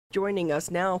Joining us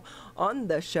now on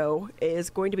the show is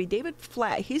going to be David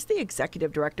Flatt. He's the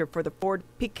executive director for the Ford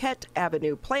Piquette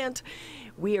Avenue Plant.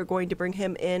 We are going to bring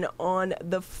him in on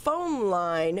the phone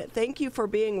line. Thank you for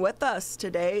being with us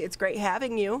today. It's great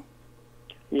having you.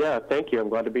 Yeah, thank you. I'm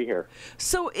glad to be here.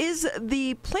 So is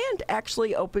the plant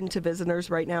actually open to visitors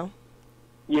right now?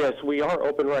 Yes, we are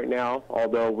open right now,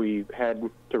 although we've had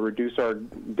to reduce our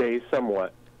days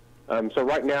somewhat. So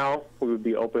right now, we would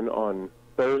be open on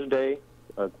Thursday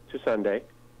to Sunday,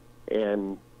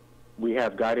 and we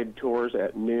have guided tours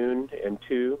at noon and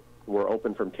 2. We're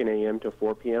open from 10 a.m. to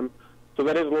 4 p.m. So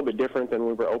that is a little bit different than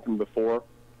we were open before,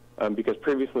 because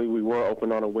previously we were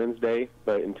open on a Wednesday,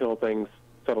 but until things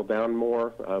settle down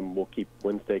more, we'll keep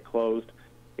Wednesday closed.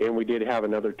 And we did have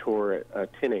another tour at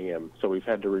 10 a.m., so we've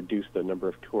had to reduce the number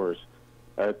of tours.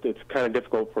 It's kind of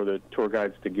difficult for the tour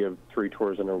guides to give 3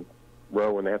 tours in a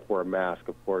row when they have to wear a mask,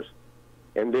 of course.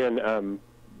 And then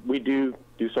we do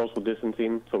social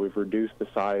distancing, so we've reduced the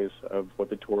size of what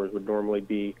the tours would normally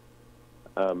be.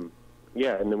 And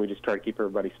then we just try to keep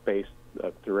everybody spaced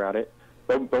throughout it.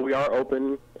 But we are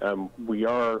open. We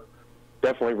are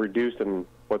definitely reducing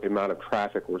what the amount of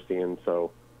traffic we're seeing,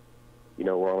 so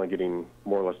we're only getting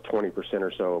more or less 20%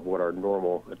 or so of what our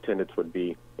normal attendance would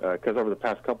be, because over the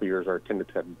past couple of years, our attendance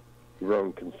had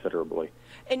grown considerably.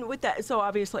 And with that, so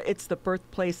obviously it's the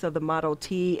birthplace of the Model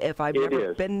T. If I've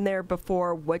never been there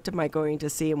before, what am I going to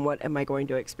see and what am I going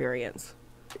to experience?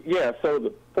 Yeah, so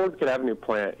the Ford Piquette Avenue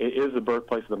Plant, it is the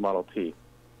birthplace of the Model T.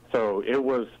 So it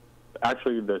was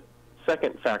actually the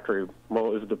second factory, well,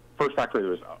 it was the first factory that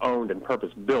was owned and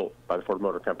purpose-built by the Ford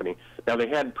Motor Company. Now, they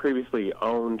had previously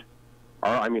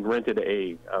rented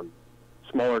a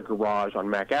smaller garage on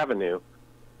Mack Avenue,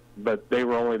 but they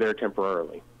were only there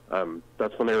temporarily.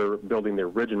 That's when they were building the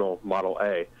original Model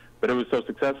A. But it was so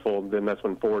successful, then that's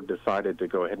when Ford decided to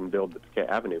go ahead and build the Piquette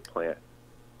Avenue plant.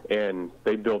 And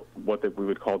they built what we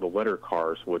would call the letter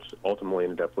cars, which ultimately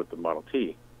ended up with the Model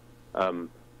T.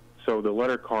 So the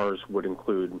letter cars would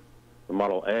include the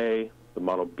Model A, the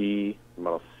Model B, the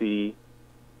Model C,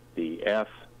 the F,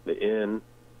 the N,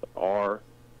 the R,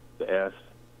 the S,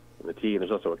 and the T, and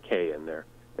there's also a K in there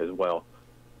as well.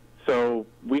 So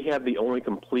we have the only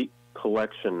complete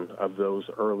collection of those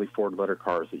early Ford letter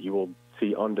cars that you will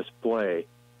see on display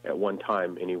at one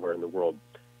time anywhere in the world.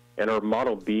 And our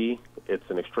Model B, it's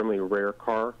an extremely rare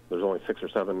car. There's only 6 or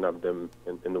 7 of them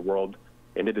in the world,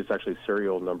 and it is actually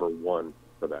serial number 1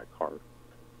 for that car.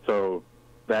 So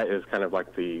that is kind of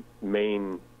like the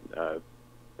main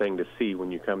thing to see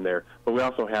when you come there. But we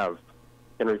also have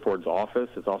Henry Ford's office.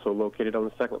 It's also located on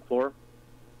the 2nd floor.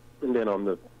 And then on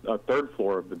the 3rd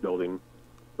floor of the building,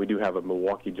 we do have a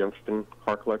Milwaukee Junction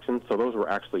car collection. So those were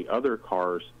actually other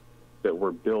cars that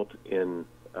were built in,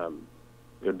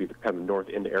 it would be the kind of north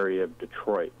end area of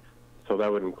Detroit. So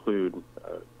that would include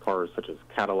cars such as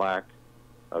Cadillac,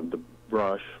 the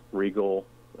Rush, Regal,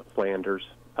 Flanders,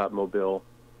 Mobile.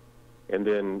 And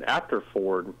then after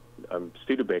Ford,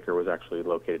 Studebaker was actually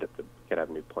located at the Piquette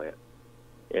Avenue plant.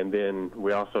 And then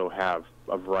we also have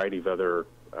a variety of other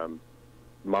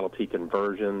Model T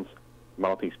conversions,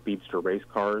 Model T Speedster race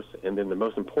cars, and then the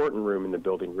most important room in the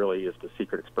building really is the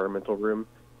secret experimental room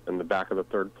in the back of the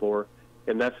 3rd floor,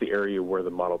 and that's the area where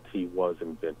the Model T was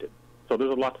invented. So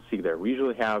there's a lot to see there. We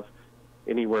usually have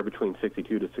anywhere between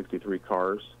 62 to 63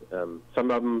 cars. Some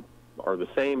of them are the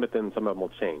same, but then some of them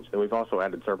will change. And we've also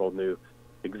added several new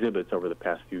exhibits over the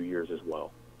past few years as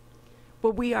well.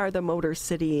 Well, we are the Motor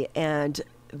City, and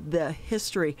the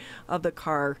history of the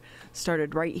car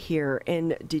started right here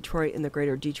in Detroit, in the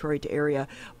greater Detroit area.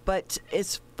 But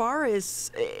as far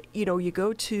as, you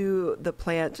go to the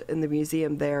plant and the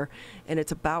museum there, and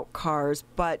it's about cars,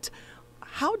 but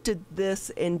how did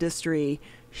this industry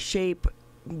shape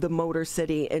the Motor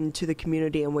City into the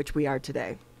community in which we are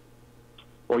today?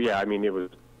 Well, yeah, it was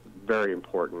very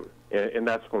important. And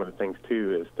that's one of the things,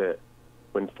 too, is that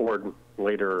when Ford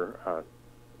later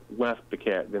left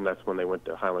Piquette, then that's when they went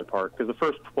to Highland Park, because the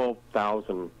first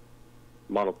 12,000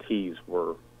 Model Ts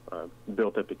were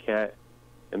built at Piquette,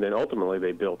 and then ultimately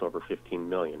they built over 15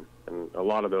 million. And a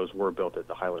lot of those were built at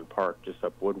the Highland Park, just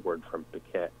up Woodward from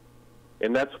Piquette.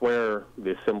 And that's where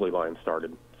the assembly line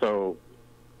started. So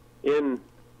in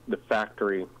the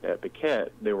factory at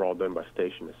Piquette, they were all done by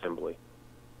station assembly.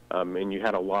 And you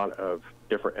had a lot of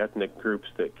different ethnic groups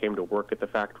that came to work at the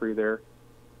factory there,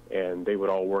 and they would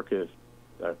all work as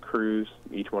crews,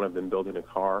 each one of them building a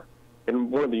car.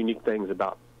 And one of the unique things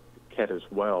about Piquette as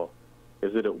well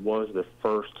is that it was the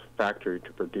first factory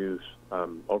to produce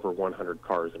over 100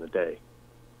 cars in a day.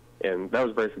 And that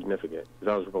was very significant.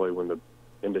 That was really when the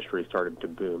industry started to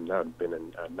boom. That had been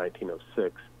in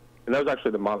 1906. And that was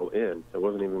actually the Model N. It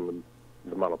wasn't even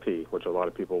the Model T, which a lot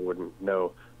of people wouldn't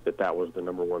know that was the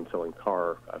number one selling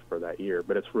car for that year.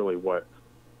 But it's really what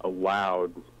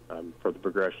allowed for the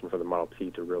progression for the Model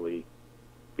T to really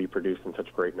be produced in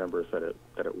such great numbers that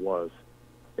it was.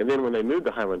 And then when they moved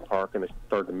to Highland Park and they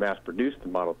started to mass produce the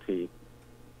Model T,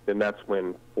 then that's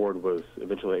when Ford was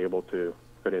eventually able to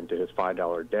put into his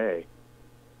 $5 a day.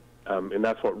 And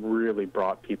that's what really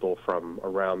brought people from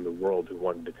around the world who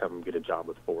wanted to come and get a job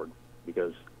with Ford,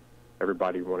 because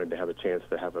everybody wanted to have a chance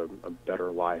to have a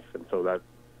better life. And so that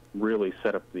really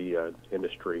set up the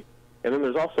industry. And then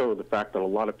there's also the fact that a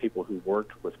lot of people who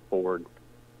worked with Ford,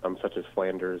 such as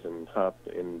Flanders and Hupp,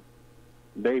 and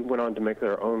they went on to make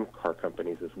their own car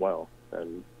companies as well.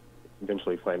 And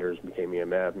eventually Flanders became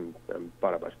EMF and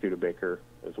bought up by Studebaker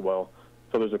as well.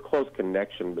 So there's a close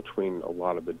connection between a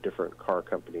lot of the different car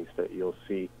companies that you'll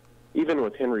see, even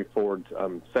with Henry Ford's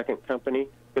second company,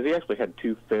 because he actually had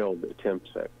two failed attempts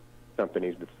at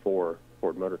companies before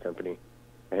Ford Motor Company.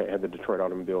 He had the Detroit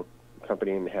Automobile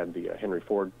Company and had the Henry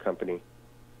Ford Company.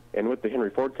 And with the Henry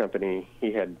Ford Company,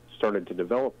 he had started to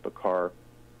develop the car,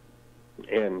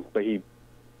 but he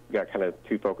got kind of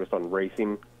too focused on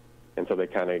racing, and so they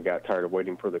kind of got tired of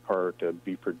waiting for the car to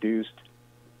be produced.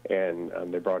 And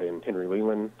they brought in Henry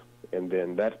Leland, and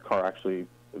then that car actually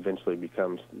eventually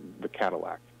becomes the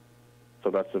Cadillac.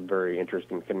 So that's a very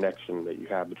interesting connection that you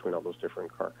have between all those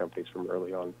different car companies from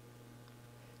early on.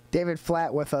 David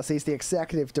Flatt with us. He's the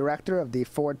executive director of the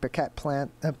Ford Piquette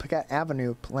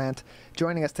Avenue Plant,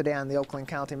 joining us today on the Oakland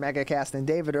County Megacast. And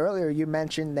David, earlier you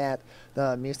mentioned that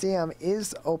the museum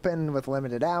is open with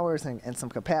limited hours and some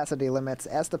capacity limits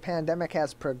as the pandemic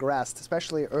has progressed,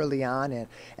 especially early on.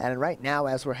 And right now,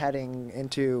 as we're heading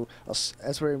into,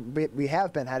 we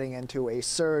have been heading into a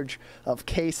surge of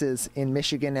cases in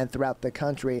Michigan and throughout the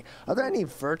country. Are there any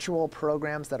virtual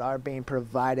programs that are being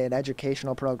provided,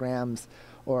 educational programs,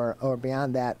 or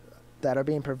beyond that are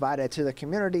being provided to the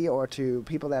community or to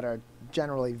people that are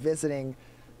generally visiting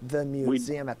the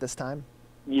museum at this time?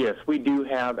 Yes, we do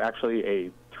have actually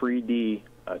a 3D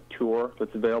tour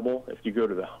that's available. If you go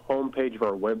to the home page of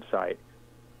our website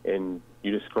and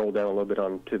you just scroll down a little bit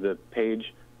onto the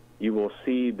page, you will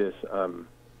see this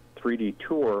 3D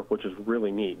tour, which is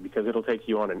really neat because it'll take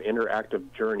you on an interactive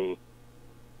journey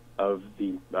of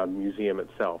the museum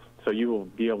itself. So you will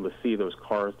be able to see those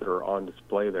cars that are on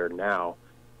display there now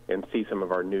and see some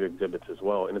of our new exhibits as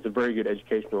well. And it's a very good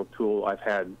educational tool. I've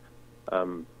had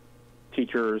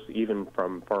teachers, even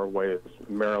from far away as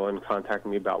Maryland, contact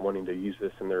me about wanting to use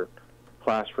this in their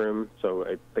classroom. So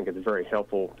I think it's very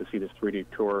helpful to see this 3D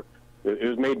tour. It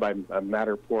was made by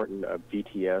Matterport and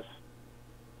BTS,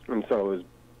 and so it was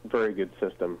a very good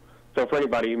system. So for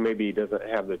anybody who maybe doesn't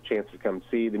have the chance to come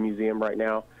see the museum right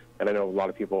now, and I know a lot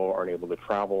of people aren't able to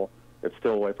travel, it's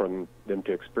still a way for them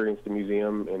to experience the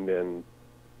museum, and then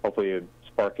hopefully it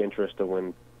spark interest to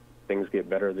when things get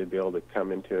better, they'd be able to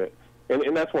come into it.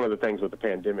 And that's one of the things with the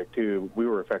pandemic, too. We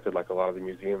were affected like a lot of the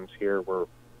museums here where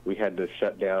we had to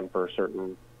shut down for a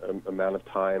certain amount of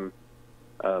time,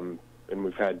 and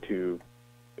we've had to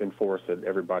enforce that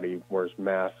everybody wears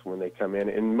masks when they come in.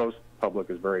 And most public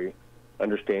is very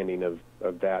understanding of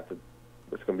that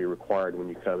it's going to be required when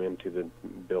you come into the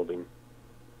building.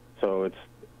 So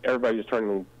everybody's just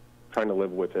trying to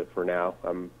live with it for now,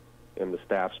 and the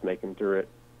staff's making through it.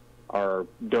 Our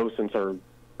docents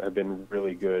have been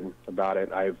really good about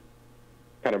it. I've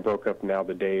kind of broke up now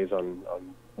the days on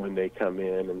when they come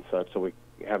in and such, so we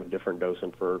have a different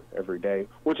docent for every day,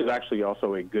 which is actually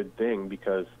also a good thing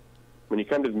because when you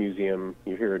come to the museum,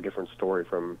 you hear a different story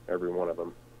from every one of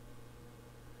them.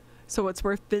 So it's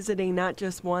worth visiting not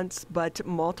just once, but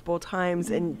multiple times.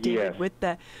 And David, yes. With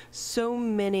that, so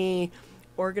many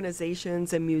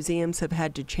organizations and museums have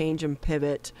had to change and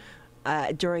pivot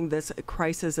during this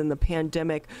crisis and the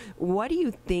pandemic. What do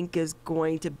you think is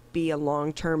going to be a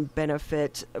long-term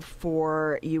benefit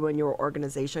for you and your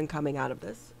organization coming out of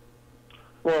this?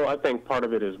 Well, I think part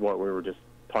of it is what we were just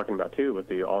talking about, too, with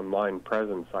the online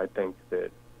presence. I think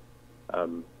that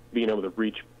being able to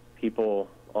reach people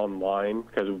online,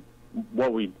 because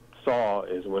what we saw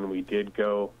is when we did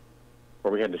go,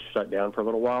 where we had to shut down for a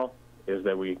little while, is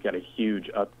that we got a huge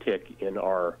uptick in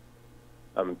our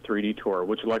 3D tour,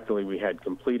 which luckily we had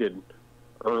completed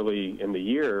early in the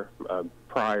year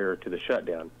prior to the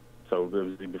shutdown. So it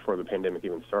was before the pandemic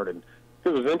even started. It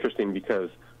was interesting because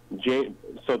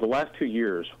so the last 2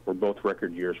 years were both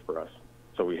record years for us.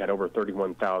 So we had over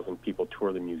 31,000 people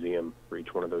tour the museum for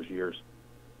each one of those years.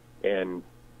 And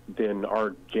then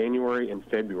our January and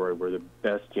February were the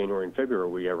best January and February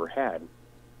we ever had.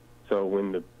 So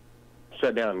when the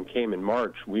shutdown came in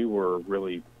March, we were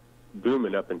really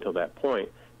booming up until that point,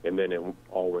 and then it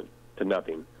all went to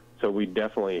nothing. So we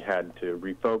definitely had to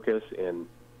refocus, and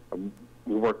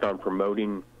we worked on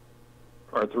promoting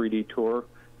our 3D tour,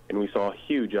 and we saw a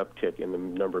huge uptick in the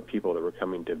number of people that were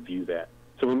coming to view that.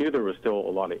 So we knew there was still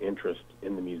a lot of interest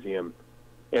in the museum.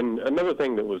 And another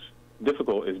thing that was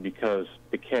difficult is because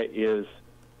Piquette is,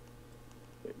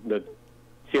 the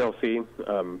CLC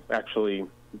actually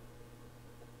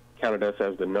counted us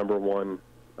as the #1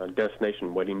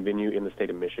 destination wedding venue in the state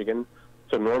of Michigan.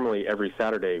 So normally every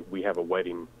Saturday we have a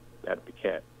wedding at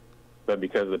Piquette. But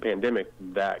because of the pandemic,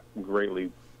 that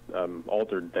greatly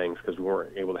altered things because we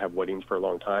weren't able to have weddings for a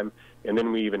long time. And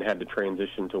then we even had to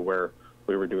transition to where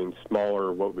we were doing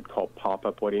smaller, what we'd call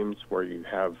pop-up weddings, where you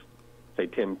have, say,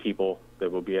 10 people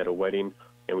that will be at a wedding.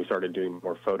 And we started doing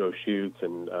more photo shoots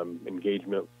and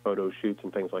engagement photo shoots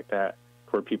and things like that,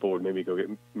 where people would maybe go get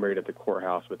married at the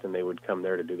courthouse, but then they would come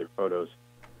there to do their photos.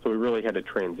 So we really had to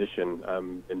transition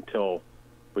until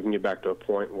we can get back to a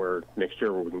point where next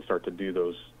year where we can start to do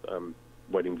those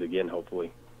weddings again,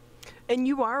 hopefully. And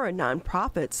you are a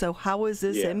nonprofit, so how is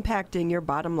this impacting your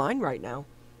bottom line right now?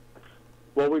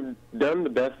 Well, we've done the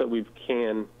best that we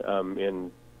can,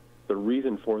 and the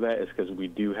reason for that is because we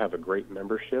do have a great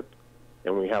membership,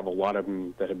 and we have a lot of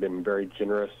them that have been very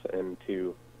generous and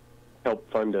to help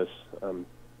fund us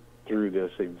through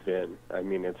this event. I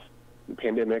mean, it's the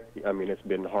pandemic. I mean, it's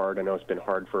been hard. I know it's been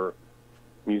hard for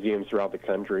museums throughout the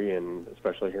country, and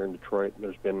especially here in Detroit.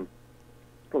 There's been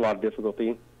a lot of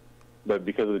difficulty, but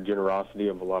because of the generosity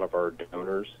of a lot of our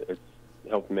donors, it's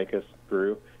helped make us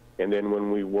through. And then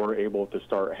when we were able to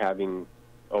start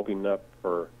opening up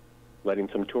or letting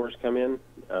some tourists come in,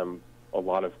 a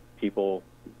lot of people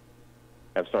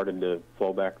have started to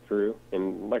flow back through.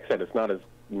 And like I said, it's not as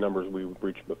numbers we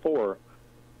reached before,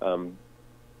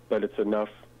 but it's enough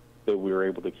that we were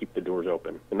able to keep the doors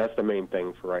open. And that's the main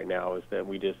thing for right now, is that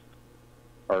we just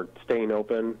are staying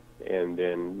open, and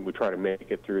then we try to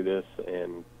make it through this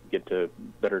and get to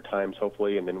better times,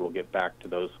 hopefully, and then we'll get back to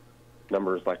those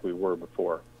numbers like we were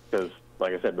before. Because,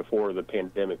 like I said, before the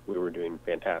pandemic, we were doing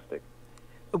fantastic.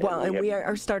 Well, and we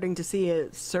are starting to see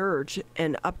a surge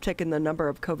and uptick in the number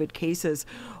of COVID cases.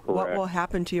 Correct. What will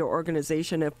happen to your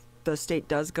organization if the state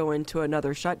does go into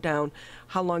another shutdown?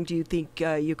 How long do you think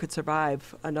you could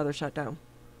survive another shutdown?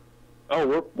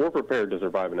 Oh, we're prepared to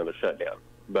survive another shutdown.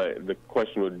 But the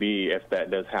question would be, if that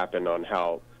does happen, on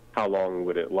how long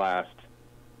would it last?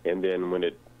 And then when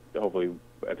it, hopefully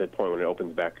at that point when it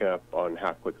opens back up, on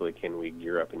how quickly can we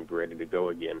gear up and be ready to go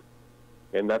again.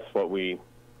 And that's what we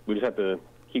just have to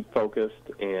keep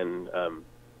focused and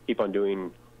keep on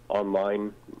doing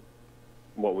online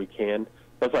what we can.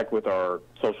 That's like with our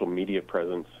social media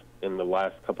presence in the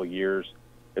last couple of years.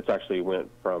 It's actually went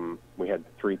from, we had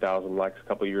 3,000 likes a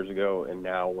couple of years ago, and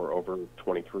now we're over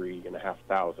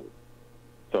 23,500.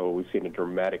 So we've seen a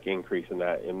dramatic increase in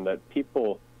that, and that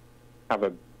people have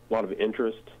a lot of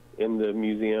interest in the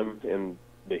museum and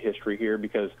the history here,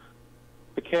 because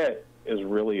Piquette is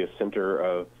really a center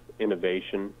of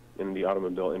innovation in the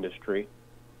automobile industry.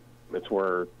 It's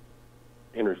where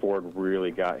Henry Ford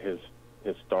really got his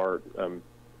start.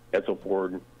 Edsel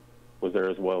Ford was there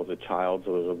as well as a child,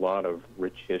 so there's a lot of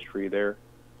rich history there.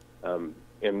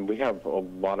 And we have a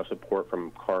lot of support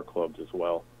from car clubs as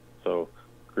well. So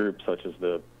groups such as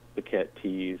the Piquette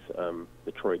Tees,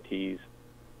 Detroit Tees,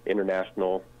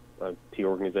 International Tee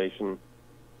Organization,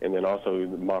 and then also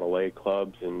the Model A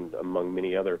clubs, and among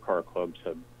many other car clubs,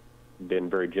 have been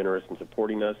very generous in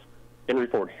supporting us. Henry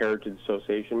Ford Heritage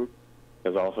Association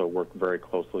has also worked very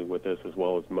closely with us, as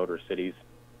well as Motor Cities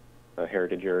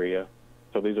Heritage Area.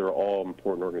 So these are all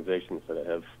important organizations that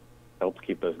have helped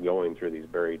keep us going through these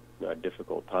very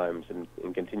difficult times, and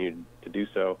continue to do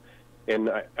so.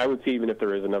 And I would see, even if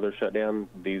there is another shutdown,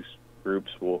 these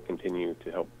groups will continue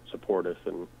to help support us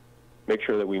and make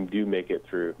sure that we do make it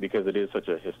through, because it is such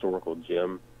a historical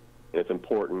gem, and it's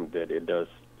important that it does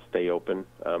stay open.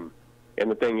 And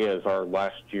the thing is,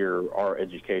 last year, our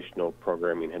educational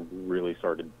programming had really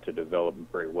started to develop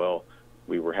very well.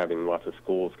 We were having lots of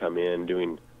schools come in,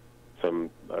 doing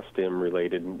some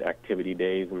STEM-related activity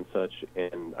days and such,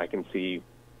 and I can see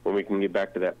when we can get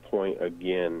back to that point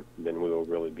again, then we will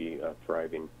really be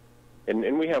thriving.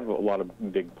 And we have a lot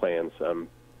of big plans for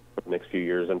the next few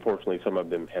years. Unfortunately, some of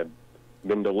them have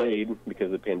been delayed because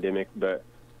of the pandemic, but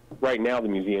right now the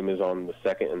museum is on the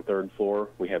second and third floor.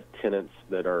 We have tenants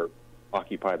that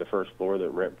occupy the first floor that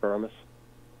rent from us.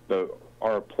 So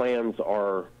our plans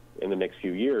are, in the next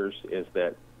few years, is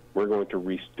that we're going to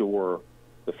restore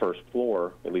the first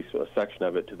floor, at least a section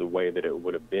of it, to the way that it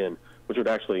would have been, which would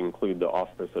actually include the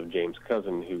office of James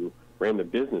Cousin, who ran the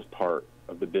business part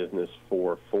of the business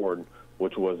for Ford,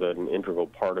 which was an integral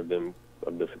part of the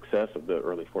success of the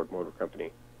early Ford Motor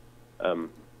Company. And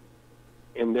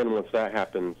then once that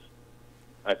happens,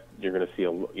 you're going to see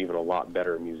even a lot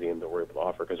better museum that we're able to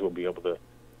offer, because we'll be able to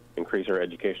increase our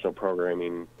educational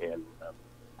programming and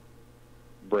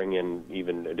bring in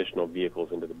even additional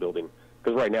vehicles into the building.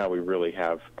 Because right now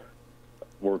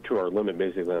we're to our limit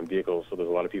basically on vehicles, so there's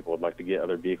a lot of people who would like to get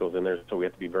other vehicles in there, so we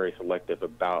have to be very selective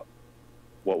about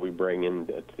what we bring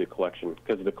into the collection,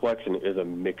 because the collection is a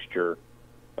mixture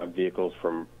of vehicles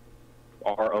from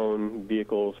our own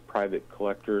vehicles, private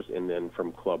collectors, and then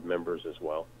from club members as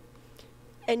well.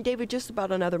 And David, just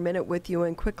about another minute with you,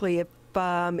 and quickly, if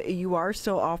you are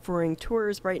still offering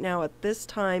tours right now at this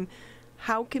time,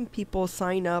 how can people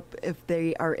sign up if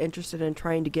they are interested in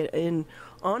trying to get in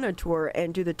on a tour,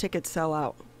 and do the tickets sell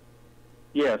out?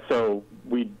 Yeah, so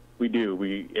we do.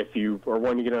 If you are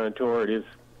wanting to get on a tour, you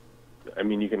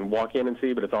can walk in and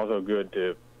see, but it's also good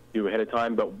to do ahead of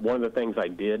time. But one of the things I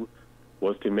did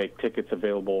was to make tickets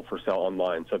available for sale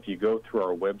online. So if you go through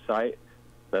our website,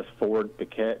 that's Ford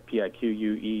Piquette,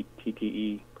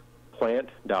 Piquette,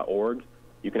 plant.org,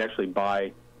 you can actually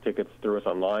buy tickets through us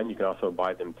online. You can also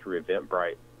buy them through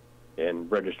Eventbrite and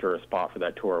register a spot for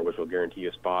that tour, which will guarantee you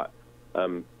a spot.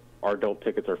 Our adult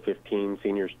tickets are $15,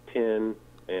 seniors $10,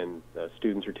 and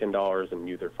students are $10, and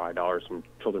youth are $5, and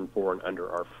children 4 and under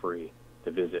are free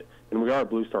to visit. And we are a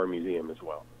Blue Star Museum as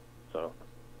well. So,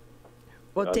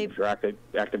 well, Dave, if you're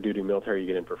active duty military, you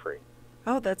get in for free.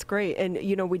 Oh, that's great. And,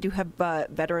 we do have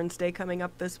Veterans Day coming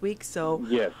up this week, so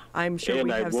yes, I'm sure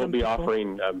we have some and I will be people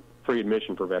offering free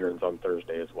admission for veterans on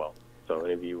Thursday as well. So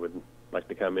any of you would like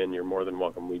to come in, you're more than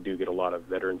welcome. We do get a lot of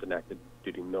veterans and active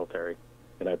duty military,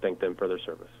 and I thank them for their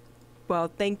service. Well,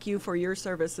 thank you for your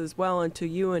service as well, and to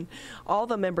you and all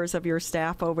the members of your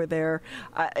staff over there.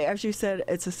 As you said,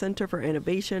 it's a center for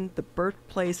innovation, the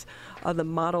birthplace of the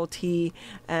Model T,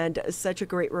 and such a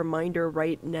great reminder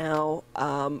right now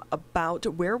about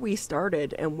where we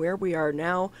started and where we are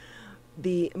now.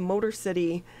 The Motor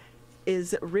City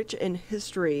is rich in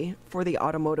history for the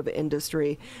automotive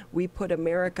industry. We put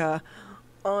America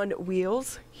on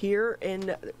wheels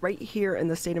right here in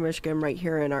the state of Michigan, right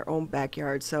here in our own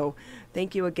backyard. So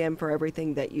thank you again for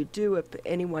everything that you do. If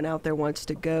anyone out there wants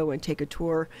to go and take a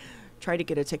tour, try to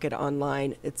get a ticket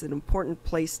online. It's an important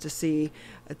place to see.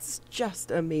 It's just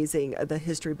amazing, the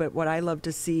history. But what I love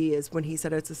to see is when he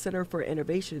said it's a center for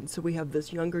innovation. So we have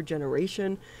this younger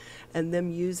generation and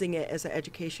them using it as an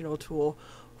educational tool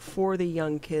for the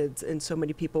young kids and so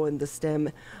many people in the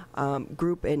STEM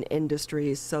group and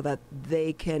industries, so that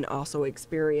they can also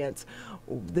experience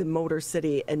the Motor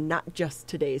City and not just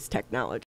today's technology.